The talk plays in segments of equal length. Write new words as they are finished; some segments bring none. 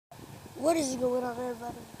What is going on,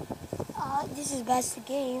 everybody? This is Best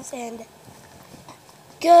Games, and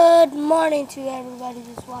good morning to everybody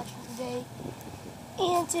that's watching today.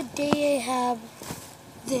 And today I have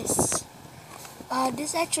this.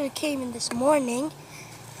 This actually came in this morning,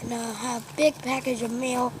 and I have a big package of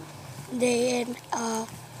mail today. And I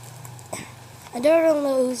don't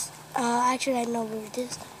know who's. Actually, I know where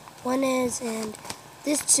this one is, and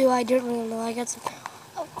this two I don't really know. I got some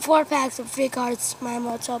 4 packs of free cards. My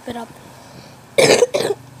mom to open up.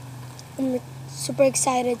 I'm super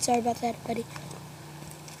excited. Sorry about that, buddy.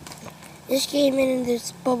 This came in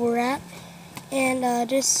this bubble wrap and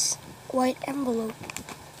this white envelope.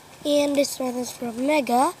 And this one is from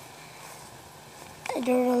Mega. I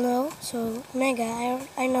don't really know. So Mega,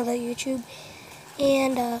 I know that YouTube.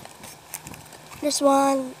 And this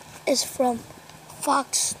one is from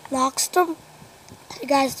Fox Noxtum. You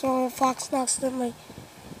guys know Fox Noxtum.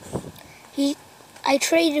 I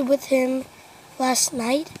traded with him last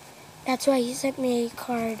night. That's why he sent me a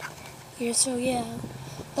card here. So yeah,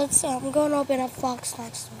 I'm going to open up Fox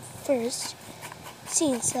Noxtum first,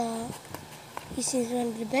 since he seems one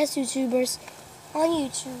of the best YouTubers on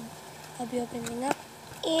YouTube. I'll be opening up,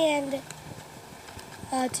 and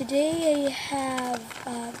today I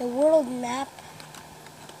have the world map.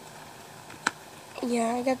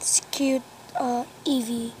 Yeah, I got this cute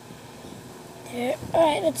Eevee there. All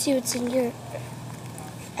right, let's see what's in here.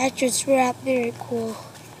 Actually, it's wrapped very cool.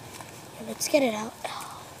 Let's get it out.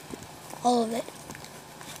 All of it.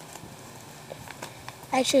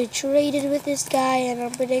 I actually traded with this guy, and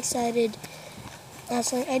I'm pretty excited.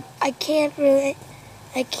 I can't really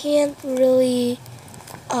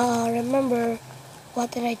remember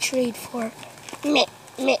what did I trade for. Meh.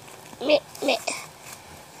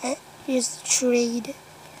 Here's the trade.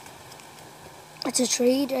 It's a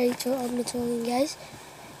trade. I'm telling you guys.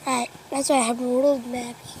 Alright, that's why I have a world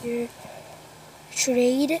map here.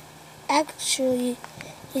 Trade. Actually,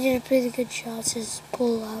 he did a pretty good job. It says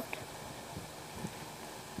pull out.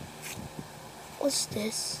 What's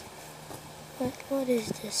this? What is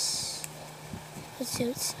this? Let's see.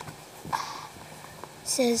 It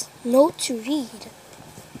says note to read.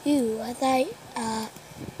 Ew, I thought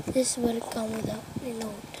this wouldn't come without a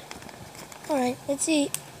note. Alright, let's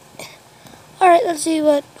see. Alright, let's see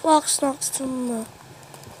what Fox Noxtum.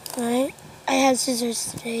 Alright, I have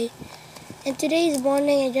scissors today. And today's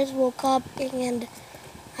morning, I just woke up and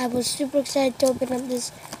I was super excited to open up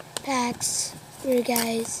this packs for you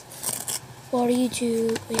guys for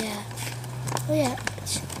YouTube. Oh yeah,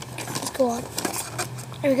 let's go on.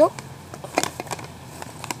 There we go.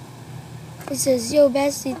 It says, yo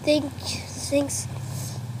bestie, thanks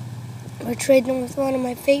for trading with one of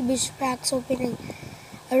my fake booster packs opening.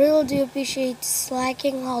 I really do appreciate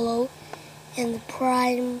Slacking Hollow and a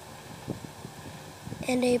Prime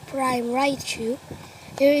Raichu.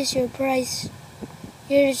 Here is your prize.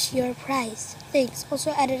 Thanks.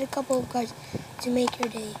 Also added a couple of cards to make your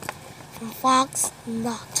day. From Fox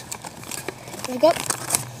Not. There we go.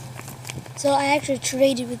 So I actually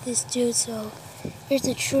traded with this dude, so here's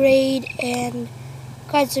the trade and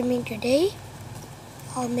cards to make your day.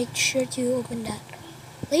 I'll make sure to open that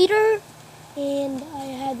later. And I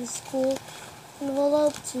had this cool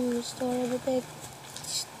envelope to store everything.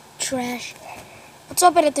 It's trash. Let's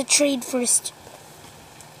open up the trade first.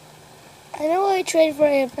 I know I traded for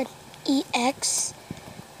an EX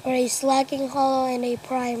or a Slacking Hollow and a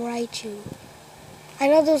Prime Raichu. I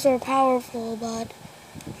know those are powerful, but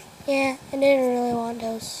yeah, I didn't really want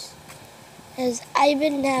those. As I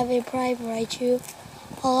didn't have a Prime Raichu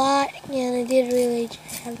a lot, and I didn't really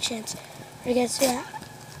have a chance. I guess, yeah.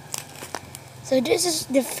 So this is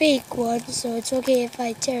the fake one, so it's okay if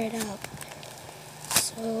I tear it up.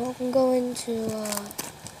 So I'm going to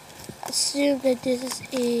assume that this is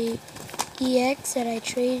a EX that I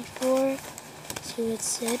traded for. See what it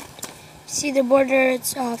said. See the border,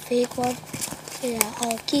 it's a fake one. So yeah,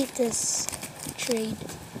 I'll keep this trade.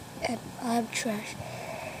 And I'm trash.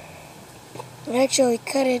 I actually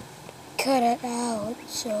cut it out.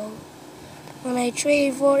 So when I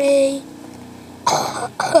trade for a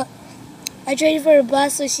I traded for a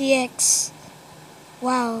Blastoise EX.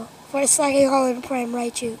 Wow. For a Slacking Hollow and Prime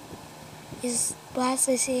Raichu. Is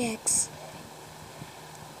Blastoise EX.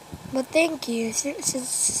 But thank you, since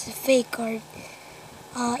it's a fake card.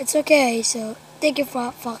 It's okay, so thank you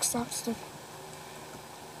for Fox Noxtum.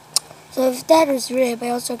 So if that was rib, I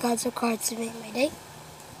also got some cards to make my day.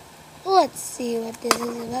 Let's see what this is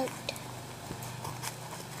about.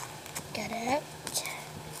 Got it out.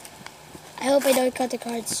 I hope I don't cut the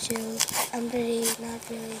cards too. I'm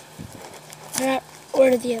not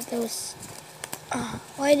worthy of those.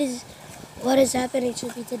 Why What is happening to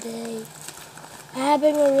me today? I had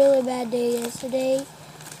a really bad day yesterday.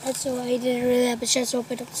 That's why I didn't really have a chance to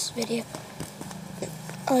open up this video.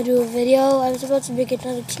 I'll do a video. I was about to make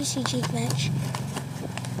another TCG match.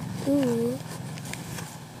 Ooh.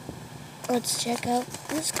 Let's check out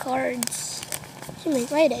these cards to make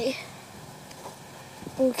my day.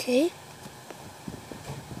 Okay.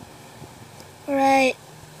 Alright.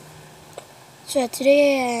 So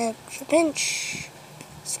today I have the bench.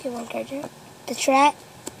 Let's get one card here. The Trat,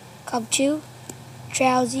 Cub2,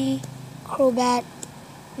 Drowsy, Crobat,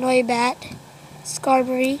 Noibat,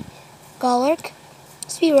 Skarmory, Golurk,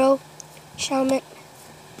 Spearow, Shelmet,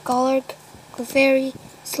 Golurk, Clefairy,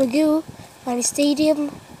 Sliggoo, Mighty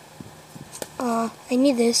Stadium. I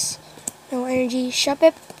need this. No Energy,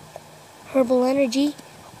 Shuppet, Herbal Energy,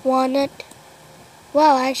 Walnut.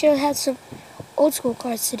 Wow, I actually had some old school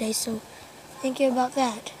cards today, so thank you about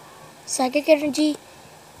that. Psychic Energy,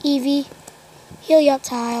 Eevee,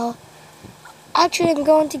 Helioptile. Actually, I'm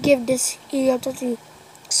going to give this Helioptile to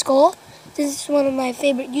Skull. This is one of my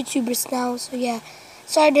favorite YouTubers now, so yeah.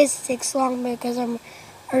 Sorry this takes long because I'm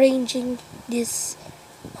arranging this,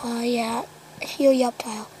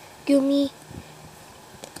 Helioptile. Gumi,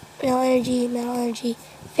 Metal Energy,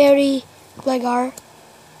 Fairy, Gligar,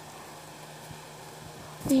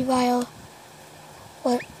 Weavile,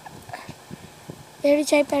 what? Fairy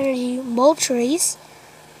type Energy, Moltres.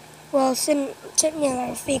 Well, sent me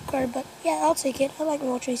another fake card, but yeah, I'll take it. I like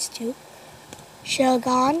Moltres too.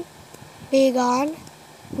 Shelgon, Bagon,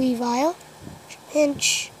 Weavile,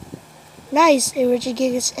 Pinch. Nice, a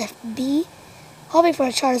Regigigas FB. Hoping for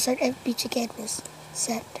a Charizard FB to get this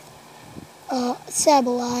set.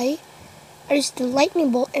 Sableye. There's the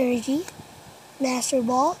Lightning Bolt Energy. Master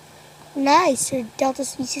Ball. Nice, your Delta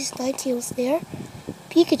Species Ninetales there.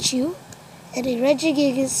 Pikachu. And a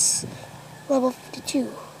Regigigas level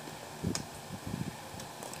 52.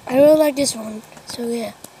 I really like this one, so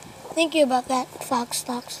yeah. Thank you about that, Fox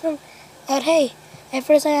Stockson. But hey, at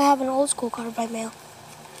first I have an old school card by mail.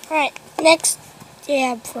 Alright, next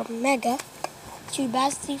tab from Mega.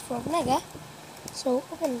 Fcbm from Mega. So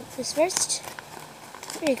open this first.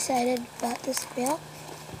 Pretty excited about this mail.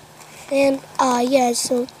 And yeah,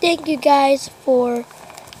 so thank you guys for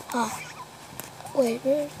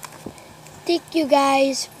thank you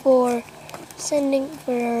guys for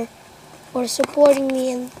for supporting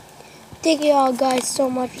me, and thank you all guys so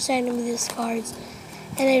much for sending me these cards.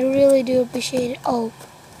 And I really do appreciate it. Oh,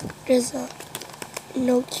 there's a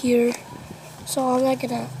note here, so I'm not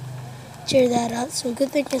gonna tear that up. So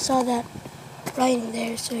good thing I saw that writing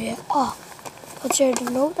there. So yeah, I'll tear the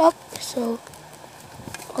note up. So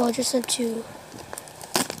I'll just send to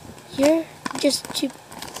here, just two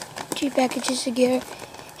packages together.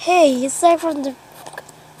 Hey, it's like from the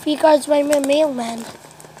free cards by my mailman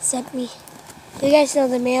sent me. You guys know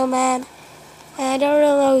the mailman? I don't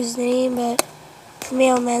really know his name, but the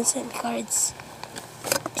mailman sent cards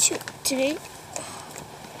today.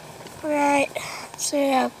 Alright, so I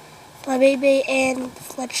have my baby and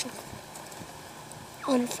Fletcher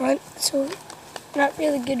on the front, so not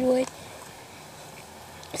really good way.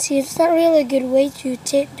 See, it's not really a good way to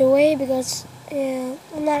take the way because I'm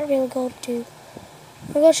not really going to.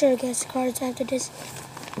 I'm going to show you guys the cards after this.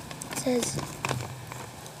 It says,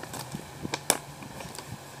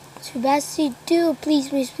 Fcbm, do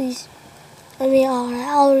please.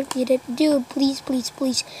 I'll repeat it. Do please.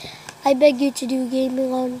 I beg you to do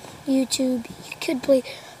gaming on YouTube. You could play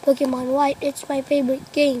Pokemon White. It's my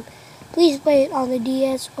favorite game. Please play it on the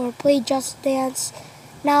DS or play Just Dance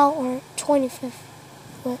now or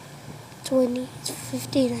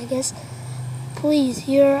 2015, I guess. Please,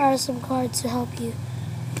 here are some cards to help you.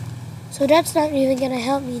 So that's not even gonna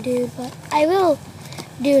help me, dude, but I will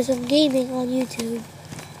do some gaming on YouTube.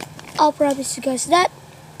 I'll promise you guys that.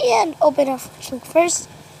 And open our Fletchling first.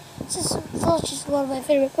 This is just one of my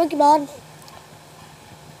favorite Pokemon.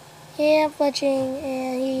 Yeah, Fletchling,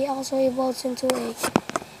 and he also evolves into a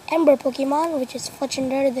Ember Pokemon, which is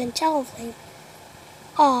Fletchinder than Talonflame.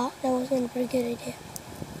 That wasn't a pretty good idea.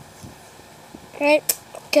 Alright,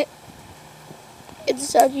 okay. Get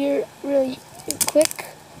this out here really quick.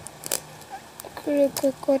 Real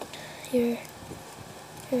quick one. Here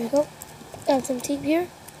we go. Got some tape here.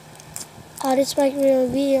 This might really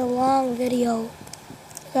be a long video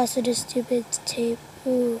because of this stupid tape.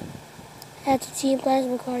 Ooh. That's the Team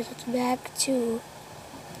Plasma cards at the back too.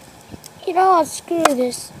 You know what? Screw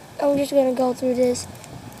this. I'm just gonna go through this.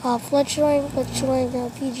 Fletchling,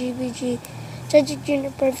 PG, Tragic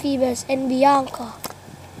Juniper, Phoebus, and Bianca.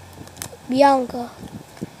 Yeah,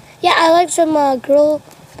 I like some girl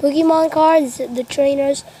Pokemon cards, the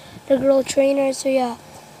girl trainers, so yeah.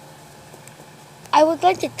 I would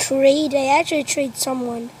like to trade. I actually trade with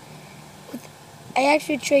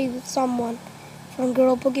someone from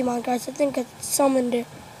Girl Pokemon cards. I think it's some in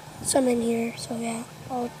here. So yeah,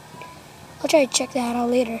 I'll try to check that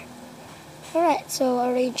out later. Alright, so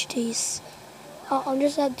arrange these. I'll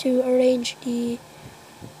just have to arrange the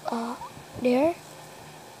there.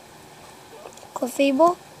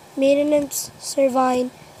 Clefable, Maintenance,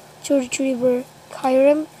 Servine, Retriever,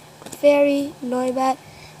 Kyurem, Fairy, Noibat,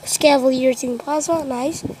 Scavalier, Team Plasma,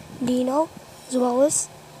 nice, Dino, as well as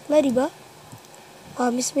Ladybug,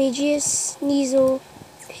 Miss Magius, Sneasel,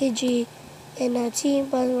 Pidgey, and Team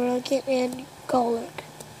Plasma Rocket, and Golurk.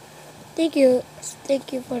 Thank you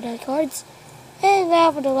for the cards. And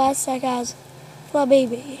now for the last deck has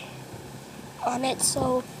Fcbm on it,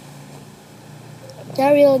 so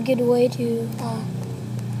not really a good way to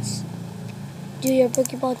do your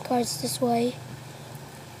Pokemon cards this way.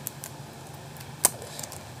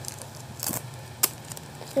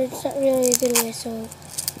 So it's not really a good way, so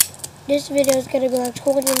this video is gonna be like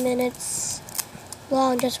 20 minutes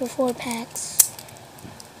long just for 4 packs.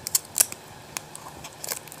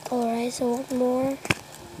 Alright, so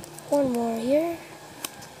one more here.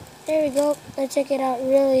 There we go. Let's check it out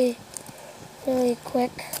really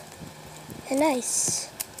quick and nice.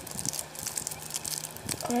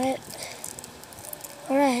 Alright,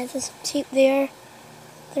 there's some tape there.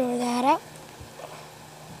 Throw that out.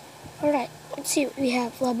 Alright, let's see what we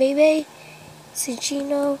have. Fcbm,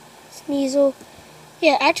 Cinccino, Sneasel.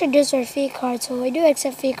 Yeah, actually those are fake cards, so I do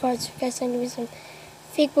accept fake cards. If you guys send me some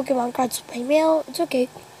fake Pokemon cards by mail, it's okay.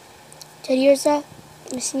 Teddiursa,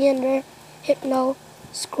 Miss Neander, Hypno,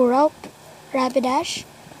 Squirrel, Rapidash,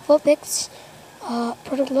 Vulpix,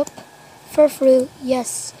 Protoloop, Furfrou,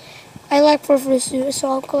 yes. I like Furfrou too,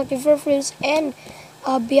 so I'm collecting Furfrous and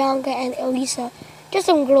Bianca and Elisa. Just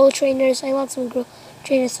some girl trainers. I want some girl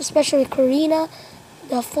trainers, especially Karina,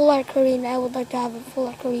 the full art Karina. I would like to have a full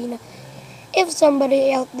art Karina. If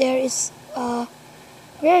somebody out there is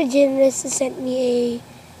very generous to send me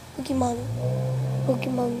a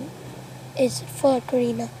Pokemon is full art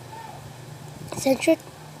Karina. Centric,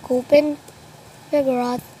 Gulpin,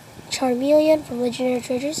 Vigoroth, Charmeleon from Legendary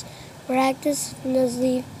Treasures, Maractus,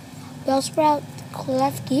 Nuzleaf, Bellsprout,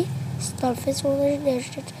 Klefki, Stunfisk from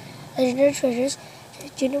Legendary Treasures,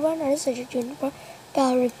 Juniper, not a Cedric Juniper,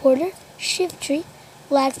 Battle Reporter, Shiftry,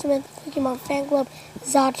 Blacksmith, Pokemon Fan Club,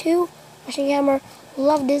 Zatu, Rushing Hammer,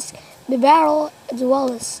 Love Disc, Bibarel, as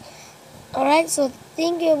well as. Alright, so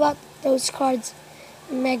thinking about those cards,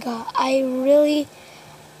 Mega, I really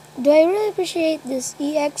appreciate this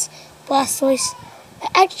EX Blastoise.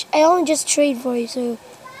 Actually, I only just trade for you, so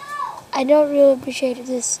I don't really appreciate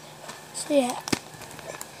this. So yeah,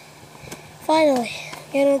 finally,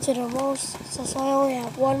 get into the most. So I only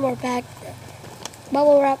have one more pack.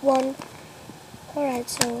 Bubble wrap one. Alright,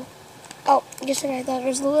 so, oh, just like I thought,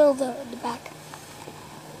 there's a little bit at the back.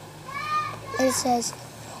 And it says,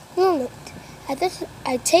 look,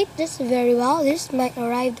 I take this very well. This might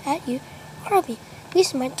arrive at you. Kirby, be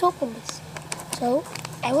smart to open this. So,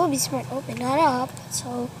 I will be smart to open that up.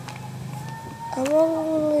 So, I'm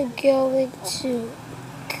only going to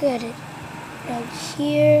cut it right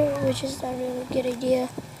here, which is not really a good idea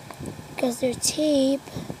because there's tape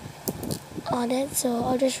on it. So,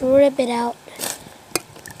 I'll just rip it out.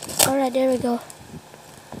 Alright, there we go.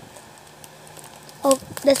 Oh,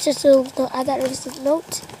 that's just a little note. I thought it was a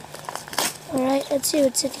note. Alright, let's see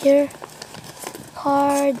what's in here.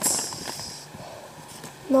 Cards,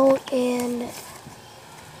 note, and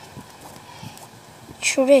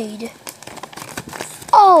trade.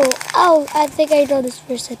 Oh, I think I know this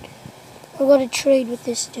person. I'm going to trade with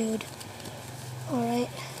this dude. Alright.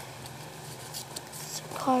 Some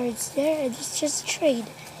cards there, and it's just trade.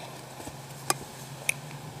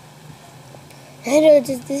 I know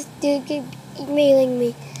this dude keep emailing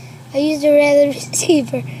me. I used a random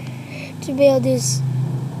receiver to mail this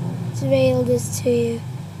to you.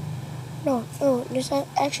 No, there's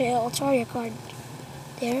actually an Altaria card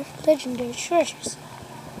there. Legendary Treasures.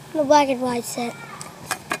 The black and white set.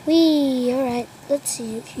 Alright, let's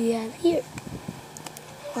see what you have here.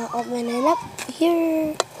 I'll open it up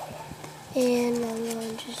here. And I'm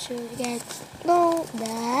going to show you guys know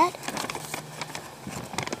that.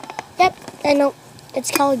 Yep, I know.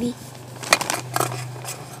 It's Calibi.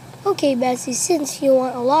 Okay, Bessie, since you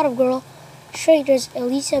want a lot of girl traders,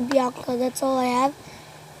 Elisa, Bianca, that's all I have.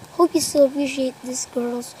 Hope you still appreciate this,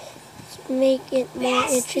 girls. To make it more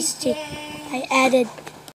interesting, I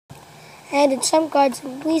added some cards,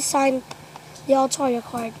 and please sign the Altaria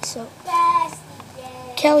card. So,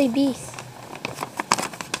 Kelly B.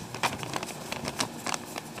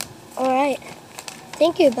 Alright.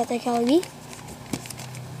 Thank you about that, Kelly B.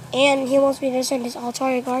 And he wants me to send his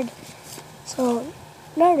Altaria card. So,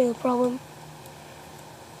 no real problem.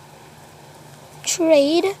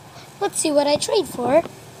 Trade. Let's see what I trade for.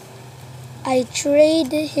 I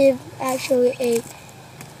traded him actually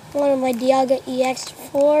one of my Dialga EX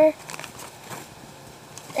for.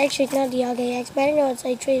 Actually, it's not Dialga EX, but I know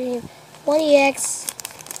I traded him one EX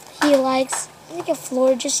he likes. I think a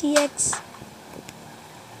Florges EX.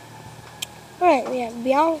 Alright, we have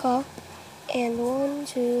Bianca. And 1,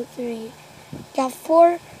 2, 3. Got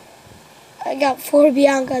 4. I got 4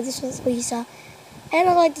 Bianca. This one's Lisa. And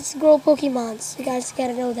I like this girl Pokemon. So you guys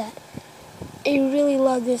gotta know that. I really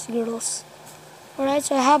love these girls. Alright,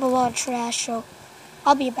 so I have a lot of trash, so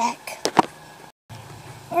I'll be back.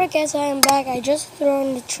 Alright guys, I am back. I just threw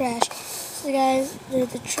in the trash. So guys,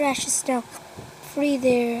 the trash is now free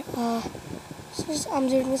there. I'm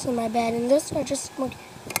doing this on my bed, and those are just my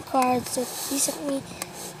cards that he sent me.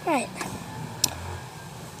 Alright.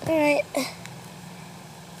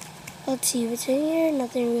 Let's see what's in here.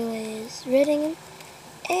 Nothing really is written.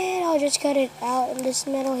 And I'll just cut it out in this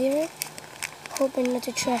metal here. Hoping not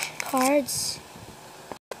to trash cards.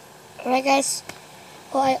 Alright guys.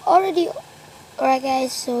 Alright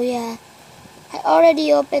guys, so yeah. I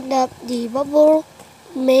already opened up the bubble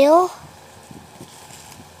mail.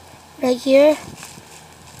 Right here.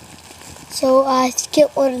 So I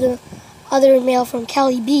skipped one of the other mail from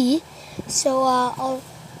Cali B. So I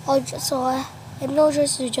have no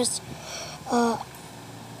choice to just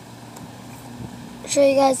show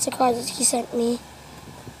you guys the cards that he sent me.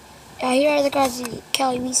 Here are the cards that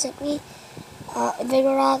Cali B sent me.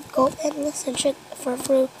 Vigoroth, Gulpin, Cinchit,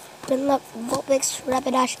 Furfru, Grimlock, Vulpix,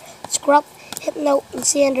 Rapidash, Scrub, Hypno,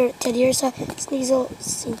 Sander, Teddiursa, Sneasel,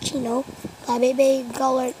 Cinchino, Labebe,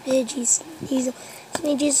 Gullard, Pidgey, Sneasel,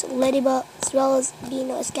 Sneegees, Ladybug, as well as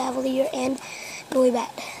Dino, Escavalier, and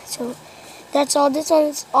Noibat. So that's all. This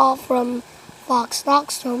one's all from Fox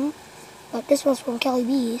Knoxstrom, but this one's from Kelly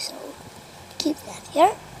B, so keep that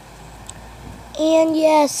here. And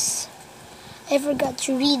yes, I forgot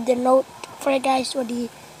to read the note for you guys for the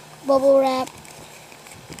bubble wrap.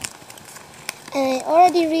 And I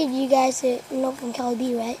already read you guys a note from Kelly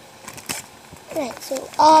B, right? Right, so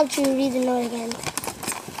I'll have to read the note again.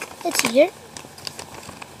 Let's see here.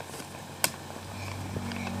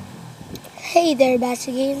 Hey there,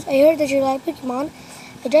 Basket Games. I heard that you like Pokemon.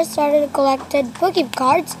 I just started collected Pokemon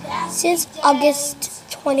cards since August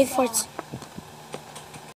 2014.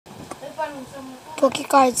 Poke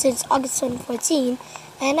cards since August 2014,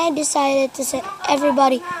 and I decided to send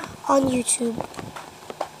everybody on YouTube.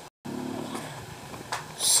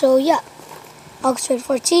 So yeah, August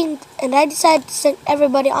 2014, and I decided to send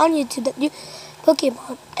everybody on YouTube that do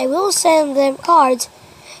Pokemon. I will send them cards.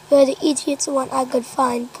 You're the easiest one I could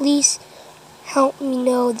find. Please help me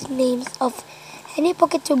know the names of any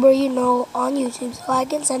Poketuber you know on YouTube so I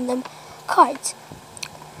can send them cards.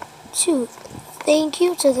 2. Thank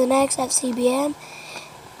you to the next Fcbm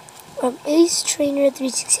from Ace Trainer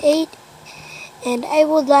 368, and I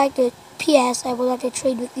would like to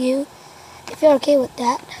trade with you if you're okay with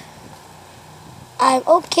that. I'm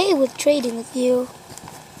okay with trading with you.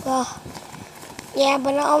 Well, yeah,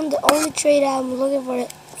 but not the only trade I'm looking for.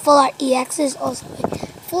 Full Art EX is also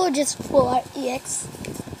just Full Art EX.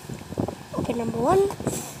 Open number 1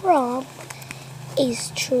 from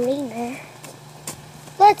Ace Trainer.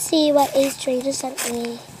 Let's see what Ace Trainer sent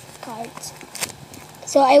me cards.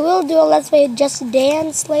 So I will do a Let's Play Just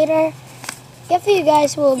Dance later, if you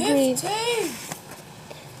guys will agree. 15.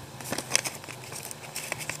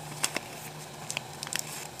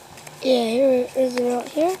 Yeah, here is it out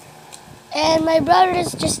here. And my brother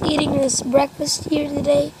is just eating his breakfast here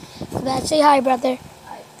today. But say hi, brother.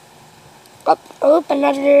 Oh,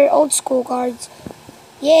 another old school cards.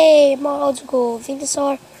 Yay, more old school.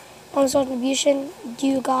 Venusaur, Dinosaur Distribution,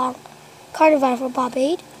 Dugong, Carnivore for Pop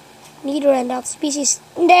 8, Nidoran species.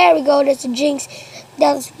 There we go, there's a Jinx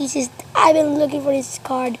Delta species. I've been looking for this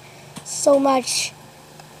card so much.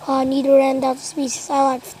 Nidoran Delta species. I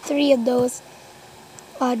like 3 of those.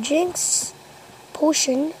 Jinx,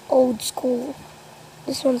 Potion, old school.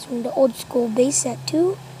 This one's from the old school base set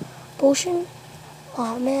 2. Potion.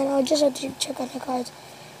 Oh man, I'll just have to check out the cards.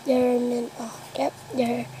 Yep,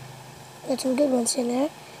 got some good ones in there.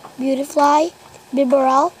 Beautifly,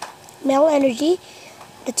 Bibarel, Mel Energy.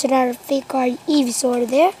 That's another fake card. Evisaur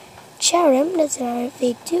there. Cherim, that's another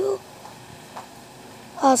fake too.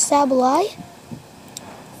 Sableye,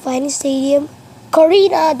 Finding Stadium.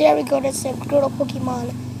 Karina, there we go. That's a good old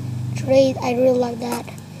Pokemon trade. I really like that.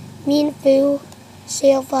 Meanfu,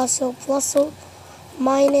 Sail Fossil, Flussel,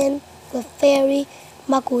 Minen, Clefairy,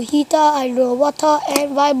 Makuhita, Hydrowata,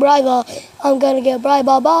 and Vibriva. I'm gonna get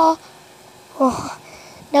Bribaba. Oh,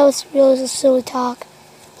 that was really a silly talk.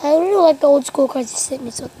 I really like the old school cards you sent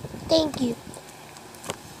me, so thank you.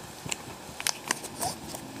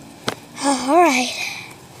 Alright.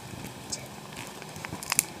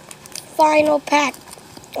 Final pack.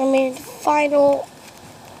 Final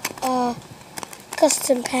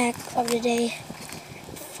custom pack of the day.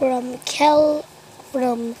 From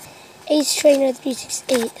Ace Trainer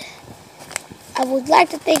 368. I would like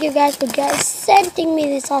to thank you guys for sending me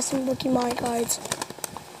these awesome Pokemon cards.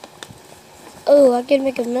 Oh, I can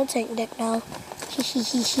make a Miltank deck now.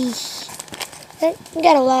 I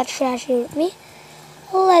got a lot of trash here with me.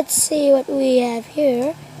 Let's see what we have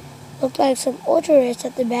here. Looks like some Ultra Rares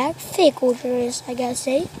at the back. Fake Ultra Rares, I gotta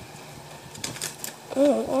say.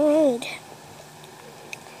 Alright.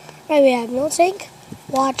 Right, we have Miltank,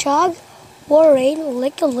 Watchog, Warrain,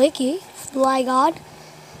 Licky, Flygon,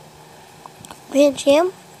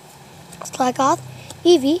 Pancham, Slakoth,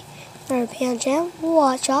 Eevee, Pancham,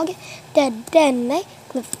 Watchog, Dedenne,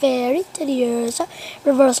 Clefairy, Teddiursa,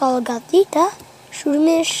 Reverse Holo Gatita,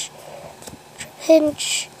 Shroomish,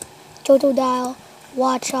 Pinch, Totodile,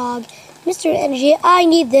 Watchog, Mr. Energy, I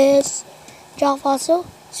need this, Jaw Fossil,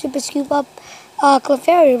 Super Scoop Up,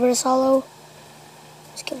 Clefairy, Reverse Holo,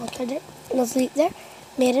 skip one card there, no sleep there,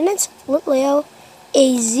 Maintenance, Leo,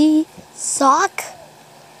 AZ, Sock,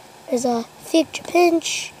 there's a Fake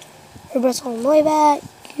Pinch, Reverse Holo Noibat,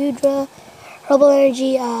 Gudra, Herbal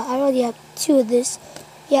Energy, I already have 2 of this,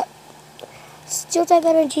 yep, Steel Type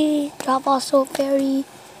Energy, Drop Fossil, Fairy.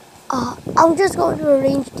 I'm just going to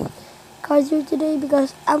arrange the cards here today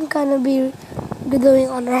because I'm kind of be doing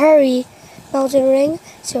on a hurry. Mountain Ring,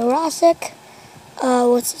 Cirrosic,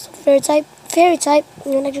 what's this? Fairy type,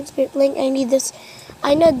 Manectric Spirit Link. I need this.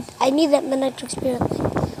 I need that Manectric Spirit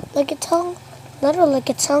Link. Lickitung, another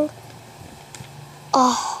Lickitung.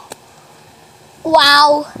 Oh,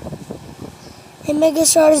 wow. A Mega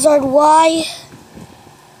Charizard Y.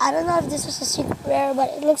 I don't know if this was a secret rare, but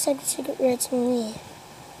it looks like a secret rare to me.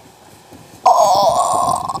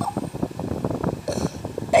 Oh,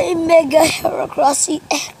 a Mega Heracross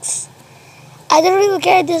EX. I don't really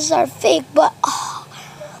care if these are fake, but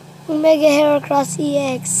Mega Heracross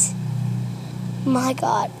EX. My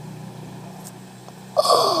God.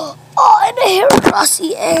 Oh, and a Heracross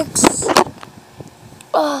EX.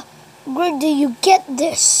 Where do you get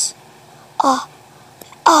this?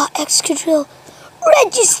 Excadrill,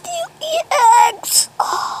 Registeel EX.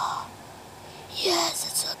 Yes,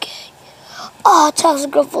 it's okay.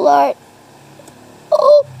 Toxic Gruffalart.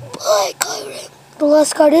 Oh my God. The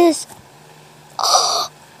last card is.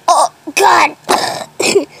 Oh God.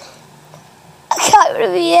 I got rid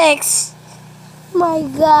of EX. My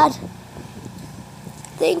God.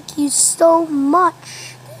 Thank you so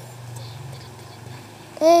much.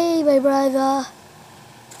 Hey, my brother.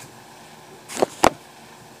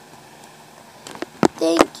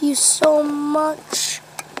 Thank you so much.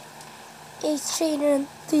 Ace Trainer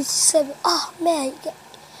 37. Oh man,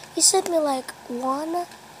 you sent me like 1,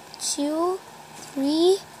 2,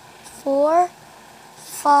 3, 4,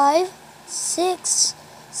 5, 6,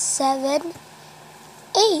 7,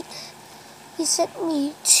 8. You sent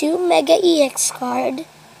me 2 Mega EX card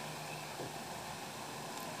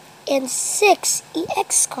and 6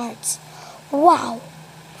 EX cards. Wow.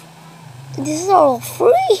 This is all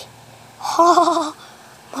free. Oh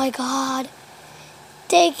my God.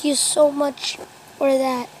 Thank you so much for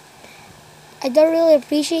that. I don't really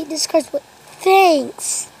appreciate this cards, but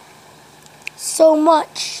thanks so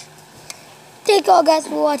much. Thank you all guys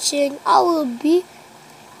for watching.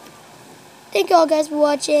 Thank you all guys for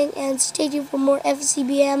watching, and stay tuned for more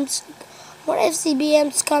FCBMs. More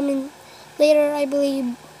FCBMs coming later, I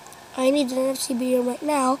believe. I need an FCBM right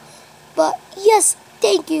now. But yes,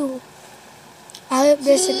 thank you. I hope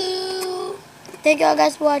there's Thank you all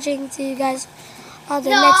guys for watching. See you guys on the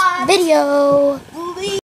next video.